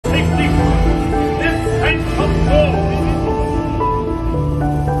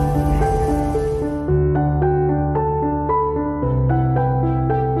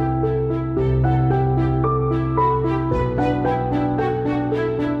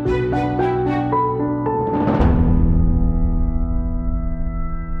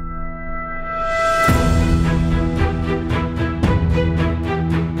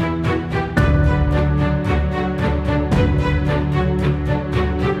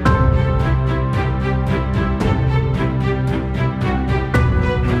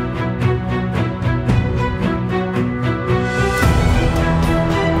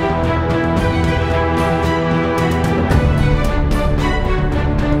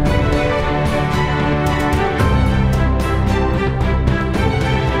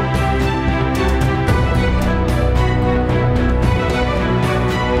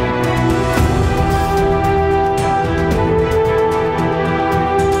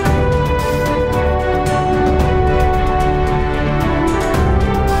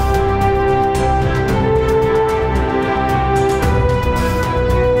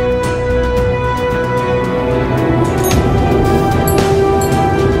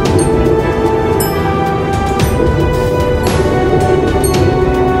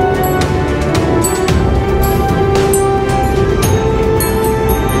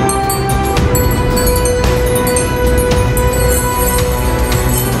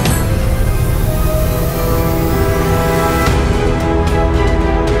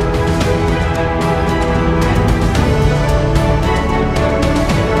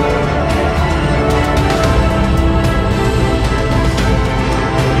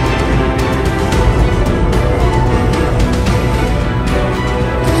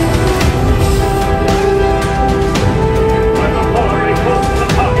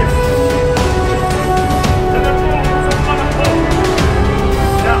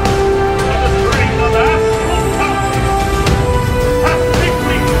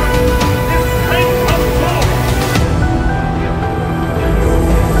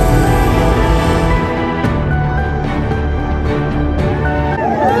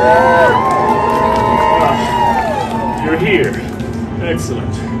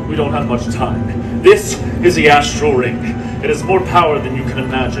Excellent. We don't have much time. This is the Astral Ring. It has more power than you can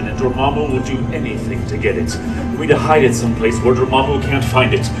imagine, and Dormammu will do anything to get it. We need to hide it someplace where Dormammu can't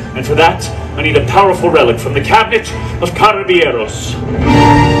find it. And for that, I need a powerful relic from the Cabinet of Carabineros.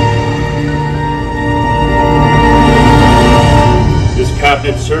 This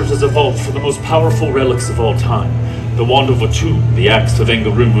cabinet serves as a vault for the most powerful relics of all time. The Wand of Watum, the Axe of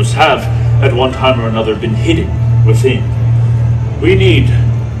Engarumus have, at one time or another, been hidden within. We need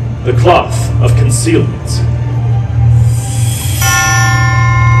the Cloth of Concealment.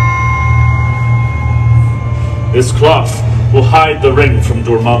 This cloth will hide the ring from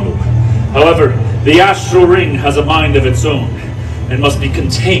Dormammu. However, the Astral Ring has a mind of its own and must be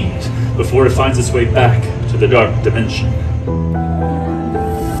contained before it finds its way back to the Dark Dimension.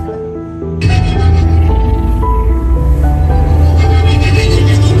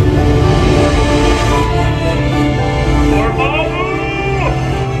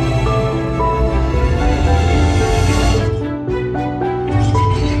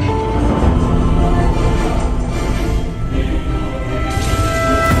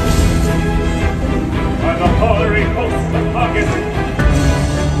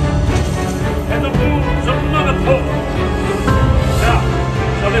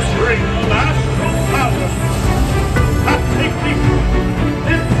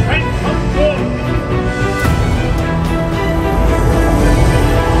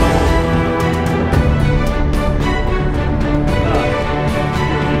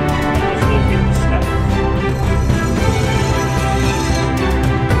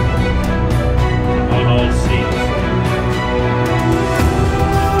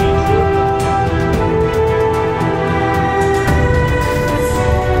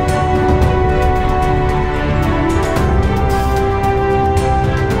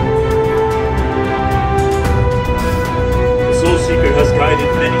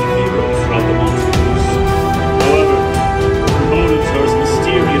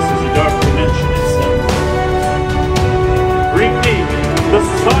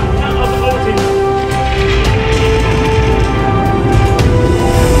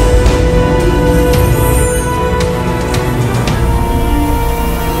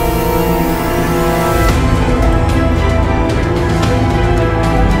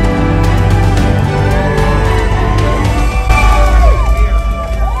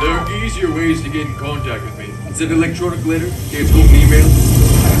 Electronic letter? Can't hold an email?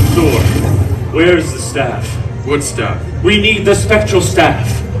 Thor, where's the staff? What staff? We need the spectral staff.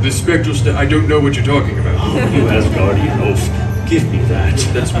 The spectral staff? I don't know what you're talking about. Oh, you Asgardian oaf. Give me that.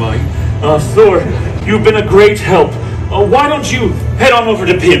 That's mine. Thor, you've been a great help. Why don't you head on over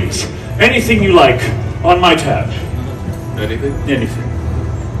to Pim's? Anything you like, on my tab. Anything? Anything.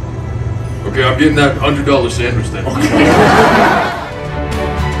 Okay, I'm getting that $100 sandwich then. Okay.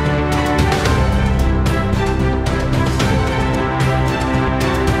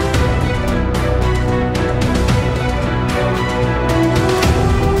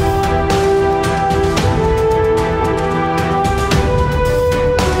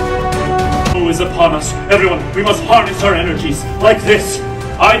 Upon us. Everyone, we must harness our energies, like this.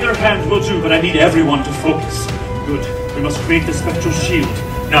 Either hand will do, but I need everyone to focus. Good. We must create the spectral shield.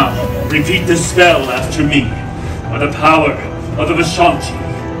 Now, repeat this spell after me. By the power of the Vishanti,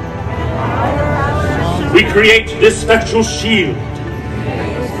 we create this spectral shield.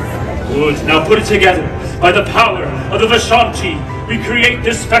 Good. Now put it together. By the power of the Vishanti, we create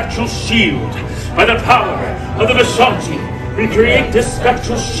this spectral shield. By the power of the Vishanti, we create this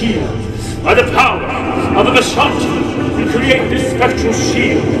spectral shield. By the power of the Vishanti, we create this spectral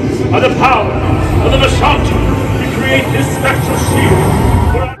shield. By the power of the Vishanti, we create this spectral shield.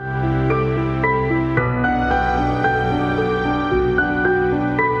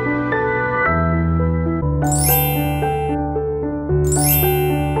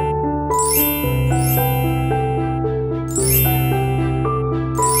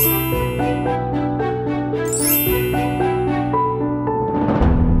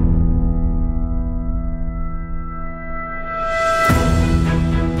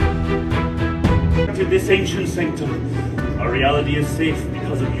 This ancient sanctum, our reality is safe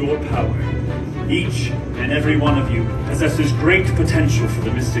because of your power. Each and every one of you possesses great potential for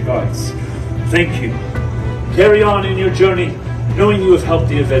the mystic arts. Thank you. Carry on in your journey, knowing you have helped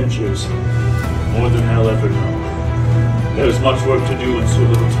the Avengers more than they'll ever know. There's much work to do in so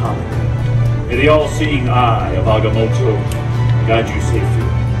little time. May the all-seeing eye of Agamotto guide you safely.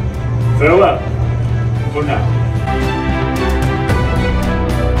 Farewell, for now.